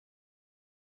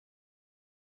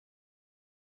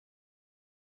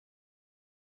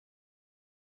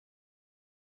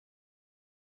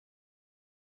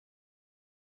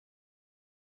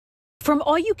From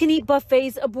all-you-can-eat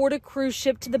buffets aboard a cruise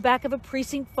ship to the back of a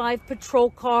Precinct 5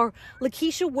 patrol car,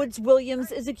 Lakeisha Woods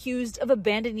Williams is accused of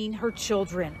abandoning her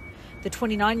children. The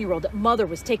 29-year-old mother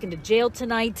was taken to jail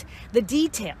tonight. The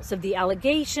details of the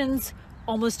allegations,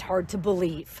 almost hard to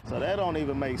believe. So that don't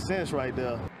even make sense right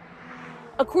there.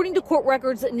 According to court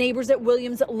records, neighbors at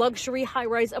Williams' luxury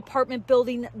high-rise apartment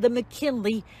building, the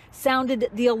McKinley,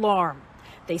 sounded the alarm.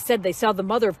 They said they saw the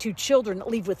mother of two children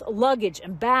leave with luggage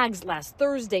and bags last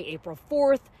Thursday, April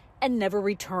 4th, and never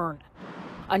return.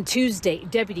 On Tuesday,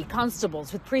 deputy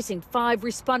constables with Precinct 5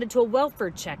 responded to a welfare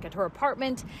check at her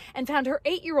apartment and found her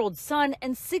 8-year-old son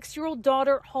and 6-year-old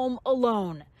daughter home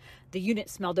alone. The unit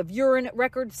smelled of urine,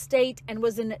 records state, and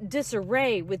was in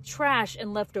disarray with trash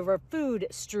and leftover food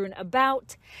strewn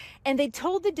about. And they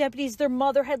told the deputies their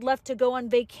mother had left to go on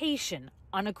vacation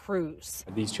on a cruise.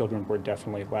 These children were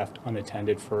definitely left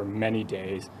unattended for many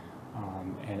days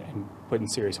and put in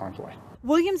serious harm's way.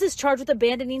 Williams is charged with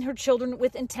abandoning her children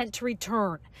with intent to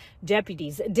return.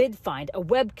 Deputies did find a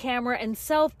web camera and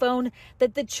cell phone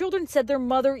that the children said their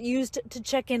mother used to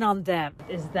check in on them.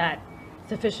 Is that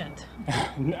sufficient?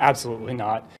 Absolutely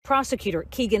not. Prosecutor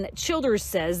Keegan Childers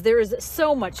says there is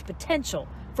so much potential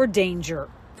for danger.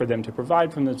 For them to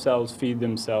provide for themselves, feed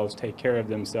themselves, take care of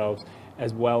themselves,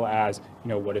 as well as,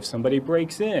 what if somebody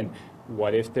breaks in?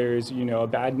 What if there's, a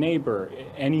bad neighbor?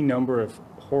 Any number of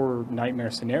horror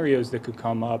nightmare scenarios that could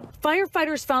come up.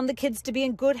 Firefighters found the kids to be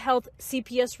in good health.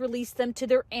 CPS released them to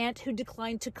their aunt, who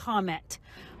declined to comment.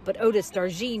 But Otis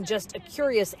Darjean, just a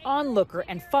curious onlooker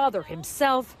and father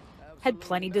himself, had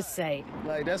plenty to say.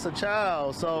 Like, that's a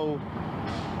child, so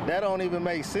that don't even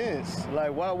make sense.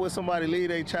 Like, why would somebody leave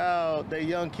their child, their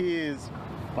young kids,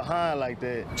 behind like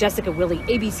that? Jessica Willie,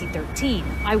 ABC 13,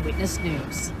 Eyewitness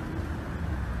News.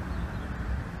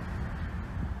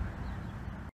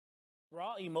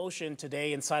 Raw emotion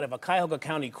today inside of a Cuyahoga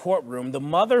County courtroom. The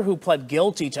mother who pled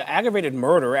guilty to aggravated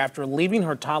murder after leaving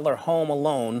her toddler home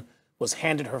alone was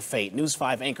handed her fate. News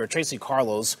 5 anchor Tracy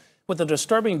Carlos with the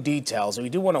disturbing details. We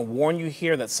do want to warn you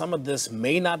here that some of this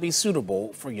may not be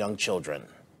suitable for young children.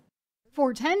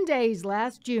 For 10 days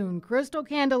last June, Crystal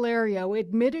Candelario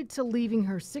admitted to leaving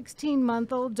her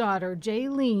 16-month-old daughter,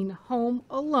 Jaylene, home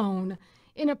alone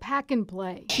in a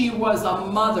pack-and-play. She was a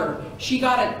mother. She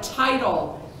got a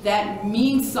title that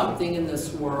means something in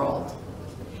this world.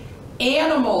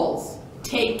 Animals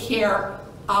take care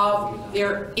of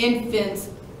their infants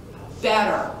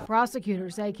better.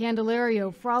 Prosecutors say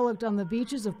Candelario frolicked on the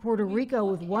beaches of Puerto Rico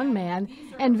with one man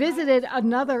and visited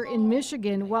another in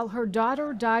Michigan while her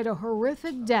daughter died a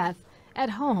horrific death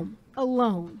at home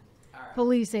alone.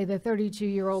 Police say the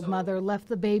 32-year-old mother left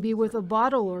the baby with a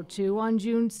bottle or two on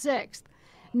June 6th.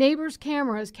 Neighbors'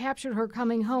 cameras captured her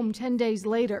coming home 10 days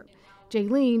later.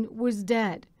 Jaylene was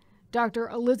dead. Dr.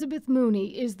 Elizabeth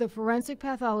Mooney is the forensic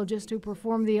pathologist who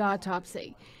performed the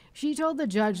autopsy. She told the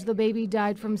judge the baby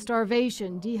died from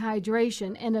starvation,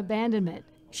 dehydration, and abandonment.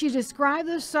 She described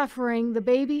the suffering the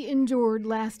baby endured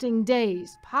lasting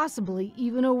days, possibly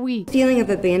even a week. Feeling of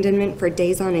abandonment for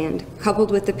days on end,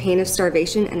 coupled with the pain of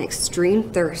starvation and extreme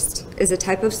thirst, is a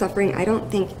type of suffering I don't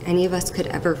think any of us could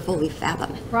ever fully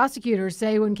fathom. Prosecutors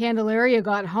say when Candelaria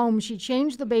got home, she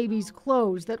changed the baby's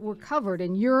clothes that were covered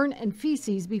in urine and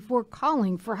feces before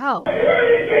calling for help.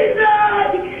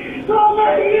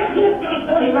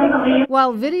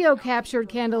 While video captured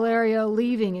Candelario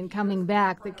leaving and coming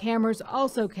back, the cameras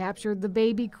also captured the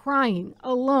baby crying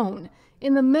alone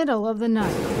in the middle of the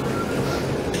night.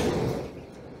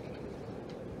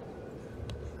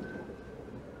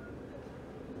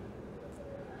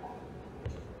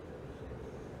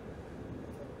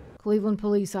 Cleveland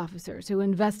police officers who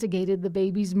investigated the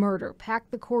baby's murder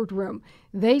packed the courtroom,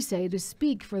 they say, to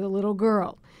speak for the little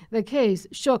girl. The case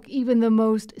shook even the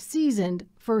most seasoned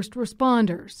first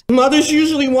responders. Mothers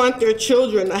usually want their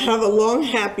children to have a long,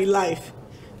 happy life,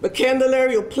 but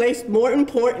Candelario placed more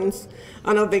importance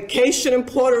on a vacation in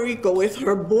Puerto Rico with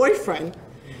her boyfriend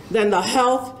than the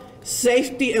health,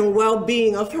 safety, and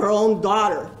well-being of her own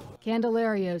daughter.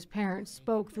 Candelario's parents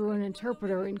spoke through an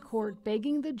interpreter in court,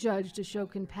 begging the judge to show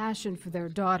compassion for their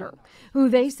daughter, who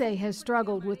they say has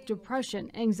struggled with depression,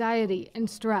 anxiety, and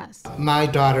stress. My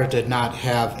daughter did not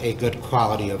have a good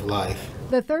quality of life.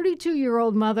 The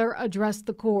 32-year-old mother addressed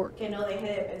the court. Que no deje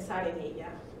de pensar en ella.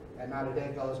 And not a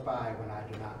day goes by when I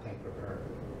do not think of her.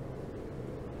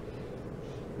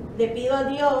 Le pido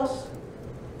a Dios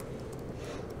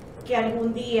que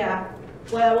algún día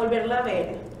pueda volverla a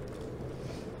ver.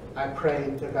 I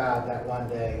pray to God that one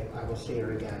day I will see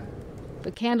her again.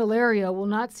 But Candelario will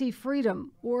not see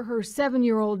freedom or her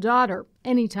 7-year-old daughter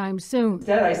anytime soon.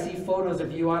 Instead, I see photos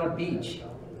of you on a beach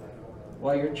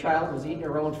while your child was eating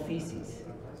her own feces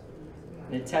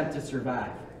in an attempt to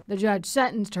survive. The judge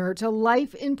sentenced her to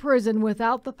life in prison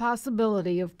without the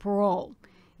possibility of parole.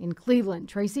 In Cleveland,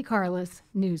 Tracy Carlos,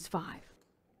 News 5.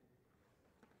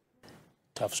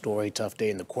 Tough story, tough day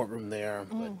in the courtroom there,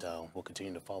 but we'll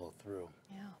continue to follow through.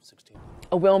 Yeah. 16.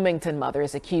 A Wilmington mother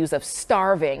is accused of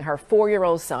starving her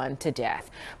 4-year-old son to death.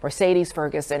 Mercedes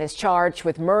Ferguson is charged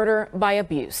with murder by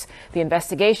abuse. The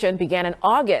investigation began in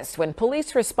August when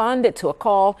police responded to a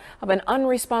call of an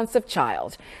unresponsive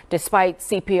child. Despite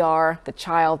CPR, the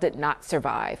child did not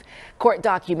survive. Court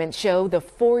documents show the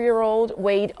 4-year-old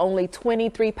weighed only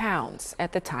 23 pounds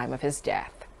at the time of his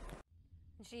death.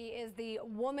 She is the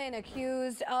woman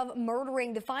accused of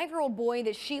murdering the 5-year-old boy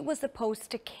that she was supposed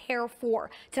to care for.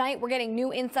 Tonight, we're getting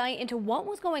new insight into what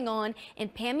was going on in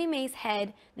Pammy May's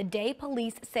head the day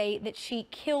police say that she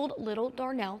killed little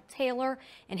Darnell Taylor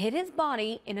and hid his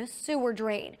body in a sewer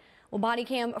drain. Well, body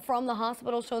cam from the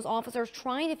hospital shows officers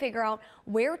trying to figure out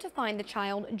where to find the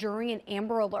child during an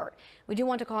Amber Alert. We do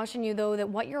want to caution you, though, that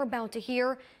what you're about to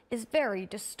hear is very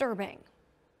disturbing.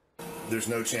 There's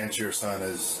no chance your son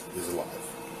is alive.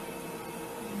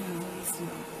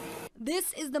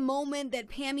 This is the moment that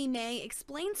Pammy May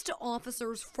explains to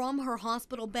officers from her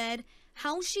hospital bed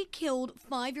how she killed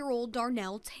 5-year-old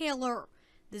Darnell Taylor.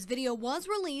 This video was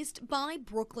released by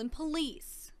Brooklyn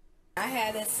police. I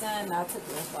had a son, I took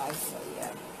his life, so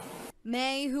yeah.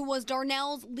 May, who was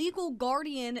Darnell's legal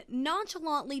guardian,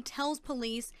 nonchalantly tells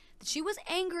police that she was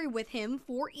angry with him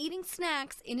for eating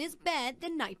snacks in his bed the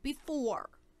night before.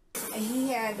 And he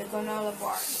had the granola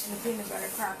bar and the peanut butter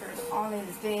crackers all in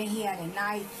his bed. He had a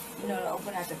knife, to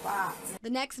open out the box. The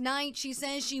next night, she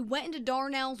says she went into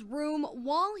Darnell's room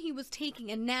while he was taking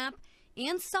a nap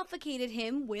and suffocated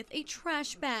him with a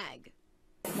trash bag.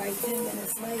 Like 10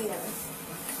 minutes later,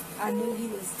 I knew he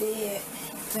was dead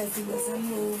because he wasn't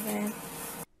moving.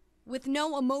 With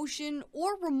no emotion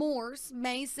or remorse,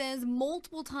 May says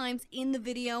multiple times in the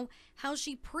video how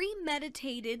she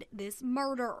premeditated this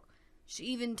murder. She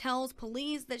even tells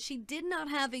police that she did not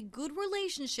have a good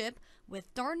relationship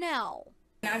with Darnell.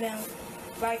 I didn't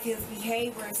like his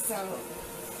behavior, so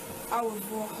I was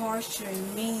more harsh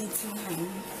and mean to him.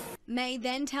 May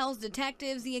then tells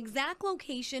detectives the exact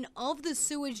location of the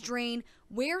sewage drain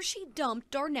where she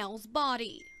dumped Darnell's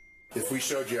body. If we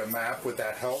showed you a map, would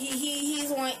that help?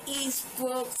 He's on East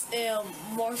Brooks and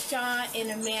Marchand in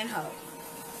the manhole.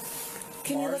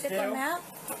 Can you look at the map?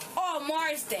 Oh,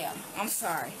 Marsdale. I'm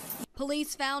sorry.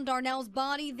 Police found Darnell's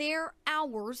body there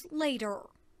hours later.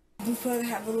 We probably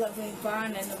have a loving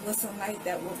bond and it was something like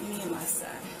that with me and my son.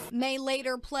 May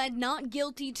later pled not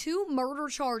guilty to murder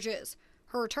charges.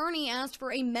 Her attorney asked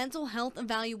for a mental health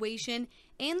evaluation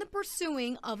and the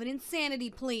pursuing of an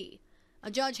insanity plea. A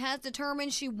judge has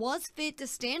determined she was fit to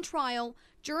stand trial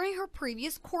during her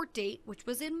previous court date, which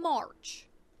was in March.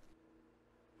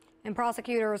 And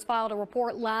prosecutors filed a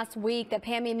report last week that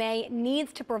Pammy May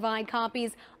needs to provide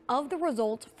copies of the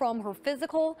results from her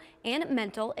physical and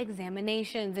mental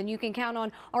examinations. And you can count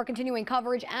on our continuing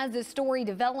coverage as this story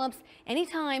develops.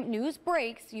 Anytime news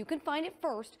breaks, you can find it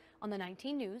first on the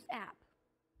 19 News app.